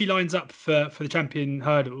if she lines up for the Champion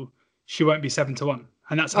Hurdle, she won't be 7-1,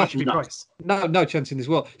 and that's how she'd be priced. No chance in this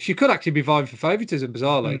world. She could actually be vying for favouritism,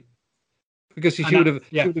 bizarrely, because she would have.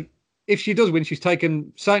 If she does win, she's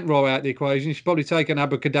taken Saint Roy out of the equation. She's probably taken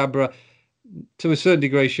Abracadabra to a certain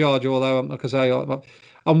degree, Sharjah. Although, like I say,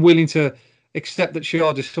 I'm willing to accept that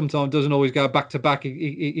Sharjah sometimes doesn't always go back to back.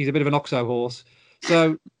 He's a bit of an Oxo horse,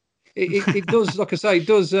 so it does. Like I say,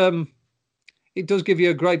 it does give you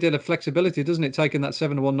a great deal of flexibility, doesn't it? Taking that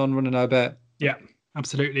 7-1 non-runner no bet. Yeah,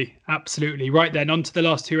 Absolutely. Right then, on to the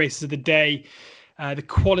last two races of the day. The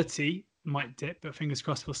quality might dip, but fingers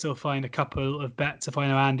crossed we'll still find a couple of bets. If I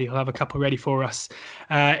know Andy, he'll have a couple ready for us.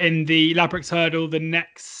 In the Ladbrokes Hurdle, the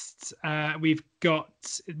next we've got,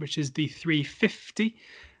 which is the 350,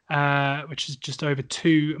 which is just over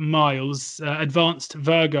 2 miles. Advanced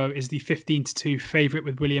Virgo is the 15-2 favourite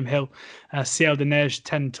with William Hill. Ciel de Neige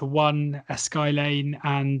 10-1, Esquilane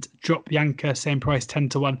and Drop the Anchor, same price,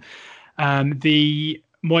 10-1. The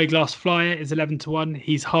Moy Glass Flyer is 11-1.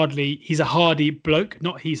 He's a hardy bloke.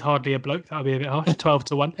 Not he's hardly a bloke. That'll be a bit harsh.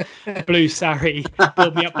 12-1. Blue Sari,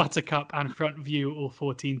 Build Me Up Buttercup, and Front View all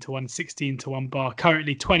 14-1, 16-1 bar.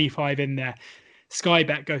 Currently 25 in there. Sky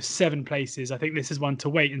Bet goes 7 places. I think this is one to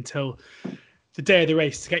wait until the day of the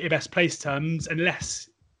race to get your best place terms, unless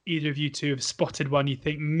either of you two have spotted one you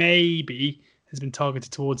think maybe has been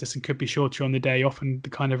targeted towards us and could be shorter on the day. Often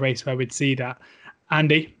the kind of race where we'd see that.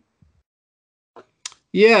 Andy?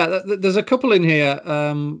 Yeah, there's a couple in here,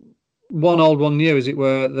 one old, one new, as it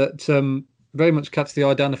were, that very much catch the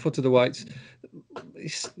eye down the foot of the weights.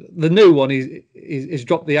 The new one is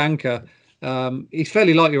Drop the Anchor. He's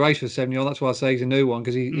fairly lightly raced for 7-year-old. That's why I say he's a new one,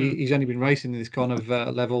 because he's only been racing in this kind of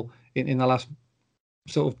level in the last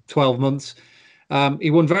sort of 12 months.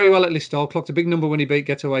 He won very well at Listowel, clocked a big number when he beat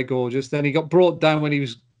Getaway Gorgeous. Then he got brought down when he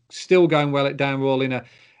was still going well at Down Royal in a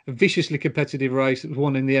viciously competitive race that was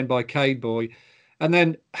won in the end by Cade Boy. And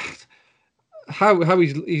then how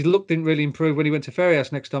his look didn't really improve when he went to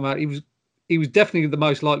Ferryhouse next time out. He was definitely the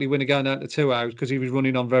most likely winner going down to 2 hours because he was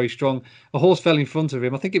running on very strong. A horse fell in front of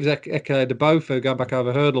him. I think it was Eke de Beaufort going back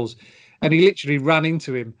over hurdles, and he literally ran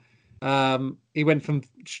into him. He went from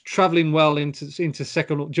travelling well into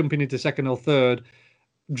second, jumping into second or third,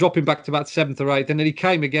 dropping back to about 7th or 8th, and then he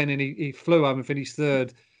came again and he flew home and finished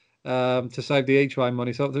third to save the each way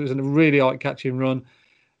money. So it was a really eye-catching run.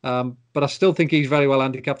 But I still think he's very well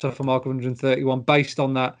handicapped off a mark of 131 based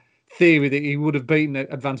on that theory that he would have beaten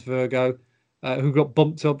Advanced Virgo, who got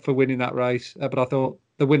bumped up for winning that race. But I thought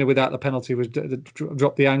the winner without the penalty was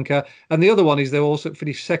Drop the Anchor. And the other one is they also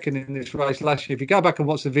finished second in this race last year. If you go back and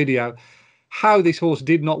watch the video, how this horse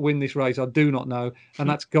did not win this race, I do not know. And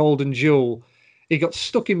that's Golden Jewel. He got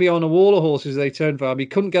stuck in behind a wall of horses as they turned for him. He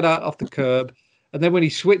couldn't get out off the curb. And then when he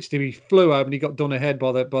switched him, he flew over and he got done ahead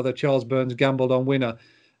by the Charles Burns gambled on winner.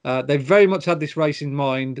 They've very much had this race in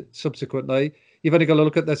mind subsequently. You've only got to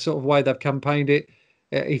look at the sort of way they've campaigned it.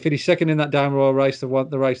 He finished second in that Down Royal race, the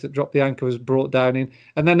race that Drop the Anchor was brought down in.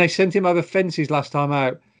 And then they sent him over fences last time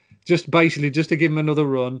out, just to give him another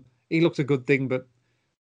run. He looked a good thing, but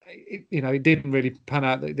it didn't really pan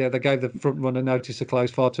out. They gave the front runner notice to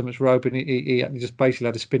close far too much rope, and he just basically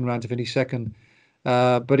had a spin round to finish second.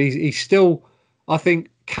 But he's still, I think,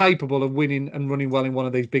 capable of winning and running well in one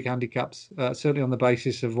of these big handicaps, certainly on the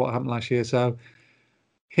basis of what happened last year. So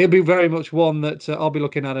he'll be very much one that I'll be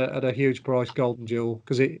looking at a huge price, Golden Jewel,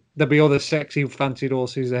 because there'll be other sexy fancied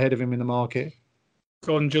horses ahead of him in the market.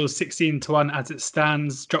 Golden Jewel 16-1 as it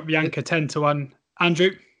stands. Drop the Anchor 10-1.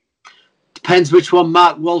 Andrew? Depends which one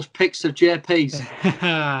Mark Walsh picks of JP's.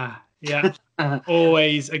 Yeah,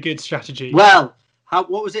 always a good strategy. Well,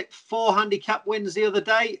 what was it? 4 handicap wins the other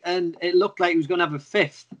day, and it looked like he was going to have a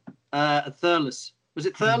 5th at Thurles. Was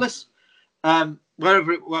it Thurles?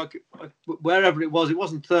 Wherever it was, it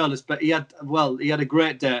wasn't Thurles, but he had a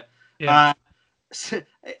great day. Yeah.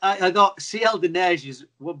 I thought Ciel de Neiges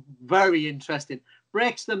were very interesting.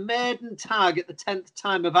 Breaks the maiden tag at the 10th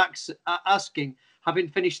time of asking, having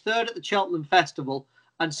finished 3rd at the Cheltenham Festival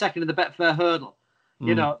and 2nd in the Betfair Hurdle.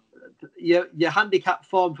 You know, your handicap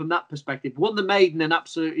form from that perspective. Won the maiden and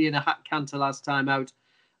absolutely in a hat canter last time out,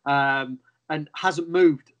 and hasn't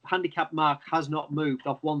moved. Handicap mark has not moved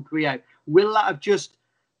off 138. Will that have just?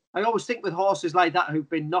 I always think with horses like that who've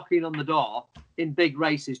been knocking on the door in big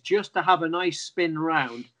races, just to have a nice spin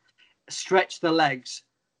round, stretch the legs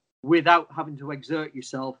without having to exert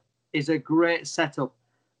yourself is a great setup.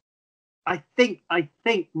 I think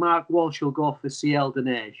Mark Walsh will go for Ciel de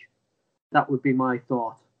Neige. That would be my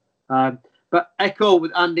thought. But echo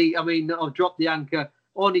with Andy. I mean, I'll Drop the Anchor,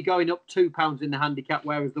 only going up £2 in the handicap,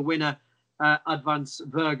 whereas the winner, Advance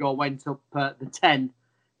Virgo, went up the 10.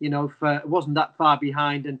 It wasn't that far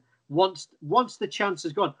behind. And once the chance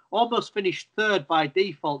has gone, almost finished 3rd by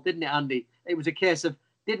default, didn't it, Andy? It was a case of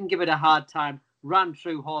didn't give it a hard time, ran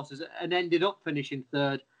through horses, and ended up finishing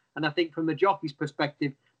 3rd. And I think from the jockey's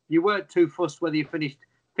perspective, you weren't too fussed whether you finished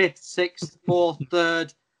 5th, 6th, 4th,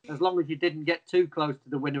 3rd, as long as you didn't get too close to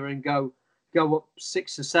the winner and go up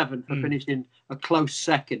 6th or 7th for finishing a close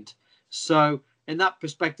 2nd. So in that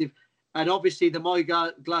perspective, and obviously the Moy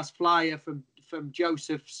Glass Flyer from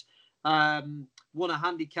Joseph's won a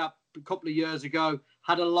handicap a couple of years ago,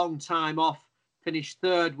 had a long time off, finished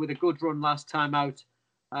third with a good run last time out.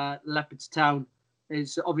 Leopardstown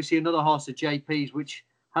is obviously another horse of JP's, which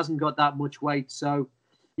hasn't got that much weight. So,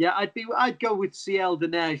 yeah, I'd go with Ciel de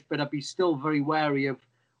Neige, but I'd be still very wary of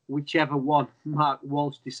whichever one Mark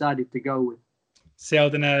Walsh decided to go with. Ciel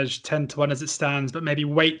de Neige 10-1 as it stands, but maybe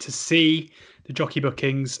wait to see the jockey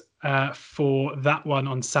bookings for that one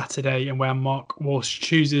on Saturday and where Mark Walsh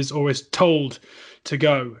chooses or is told to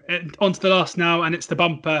go. On to the last now, and it's the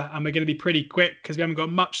bumper, and we're going to be pretty quick because we haven't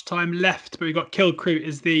got much time left, but we've got Kill Crew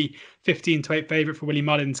is the 15-8 favourite for Willie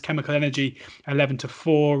Mullins, Chemical Energy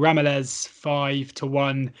 11-4, Ramirez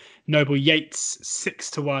 5-1, Noble Yates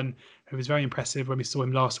 6-1, who was very impressive when we saw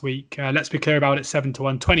him last week. Let's Be Clear About It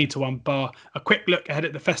 7-1, 20-1 bar. A quick look ahead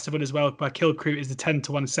at the festival as well, by Kill Crew is the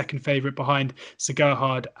 10-1 second favourite behind Sir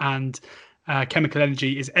Gerhard, and Chemical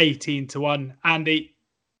Energy is 18-1. Andy,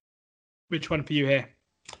 which one for you here?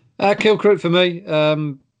 Kill Crew for me.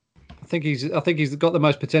 I think he's got the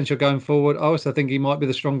most potential going forward. I also think he might be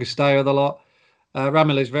the strongest stayer of the lot.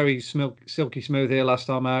 Ramirez very silky smooth here last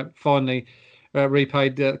time out. Finally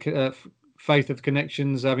repaid faith of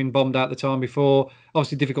connections, having bombed out the time before.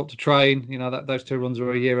 Obviously difficult to train. You know, those two runs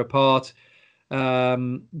were a year apart.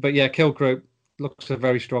 But yeah, Kill Crew looks a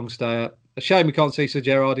very strong stayer. A shame we can't see Sir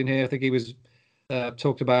Gerard in here. I think he was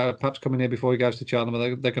talked about perhaps coming here before he goes to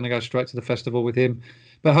Cheltenham. They're going to go straight to the festival with him.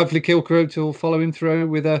 But hopefully Kill Crew will follow him through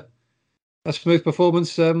with a smooth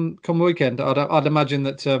performance come weekend. I'd imagine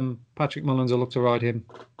that Patrick Mullins will look to ride him.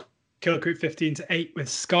 Kill Crew 15-8 with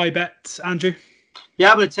Sky Bet. Andrew?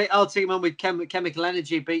 Yeah, I'll take him on with Chemical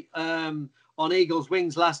Energy. Beat on Eagle's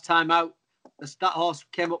Wings last time out. That horse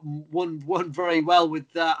came up and won very well with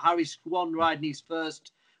Harry Swan riding his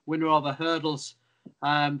first winner over hurdles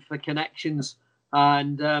for connections.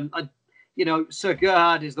 And Sir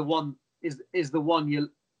Gerhard is the one. Is the one you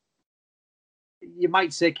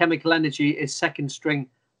might say Chemical Energy is second string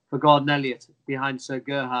for Gordon Elliott behind Sir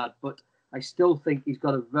Gerhard, but I still think he's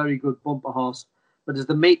got a very good bumper horse. But as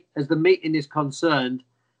the meeting is concerned,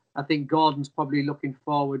 I think Gordon's probably looking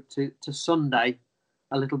forward to Sunday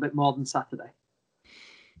a little bit more than Saturday.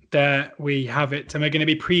 There we have it. And we're going to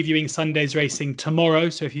be previewing Sunday's racing tomorrow.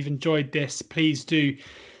 So if you've enjoyed this, please do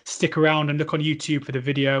stick around and look on YouTube for the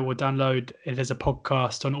video, or download it as a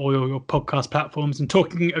podcast on all your podcast platforms. And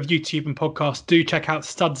talking of YouTube and podcasts, do check out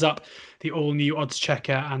Studs Up, the all-new odds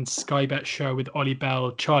checker and Sky Bet show with Ollie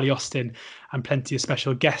Bell, Charlie Austin, and plenty of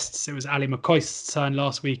special guests. It was Ali McCoist's turn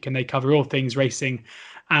last week, and they cover all things racing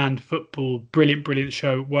and football. Brilliant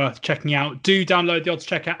show, worth checking out. Do download the Odds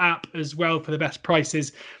Checker app as well for the best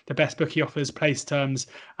prices, the best bookie offers, place terms,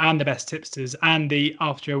 and the best tipsters. Andy,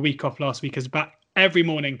 after a week off last week, is back every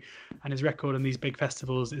morning, and his record on these big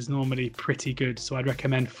festivals is normally pretty good, so I'd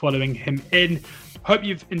recommend following him in. Hope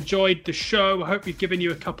you've enjoyed the show. I hope we've given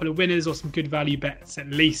you a couple of winners or some good value bets. At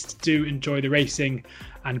least do enjoy the racing,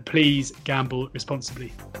 and please gamble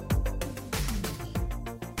responsibly.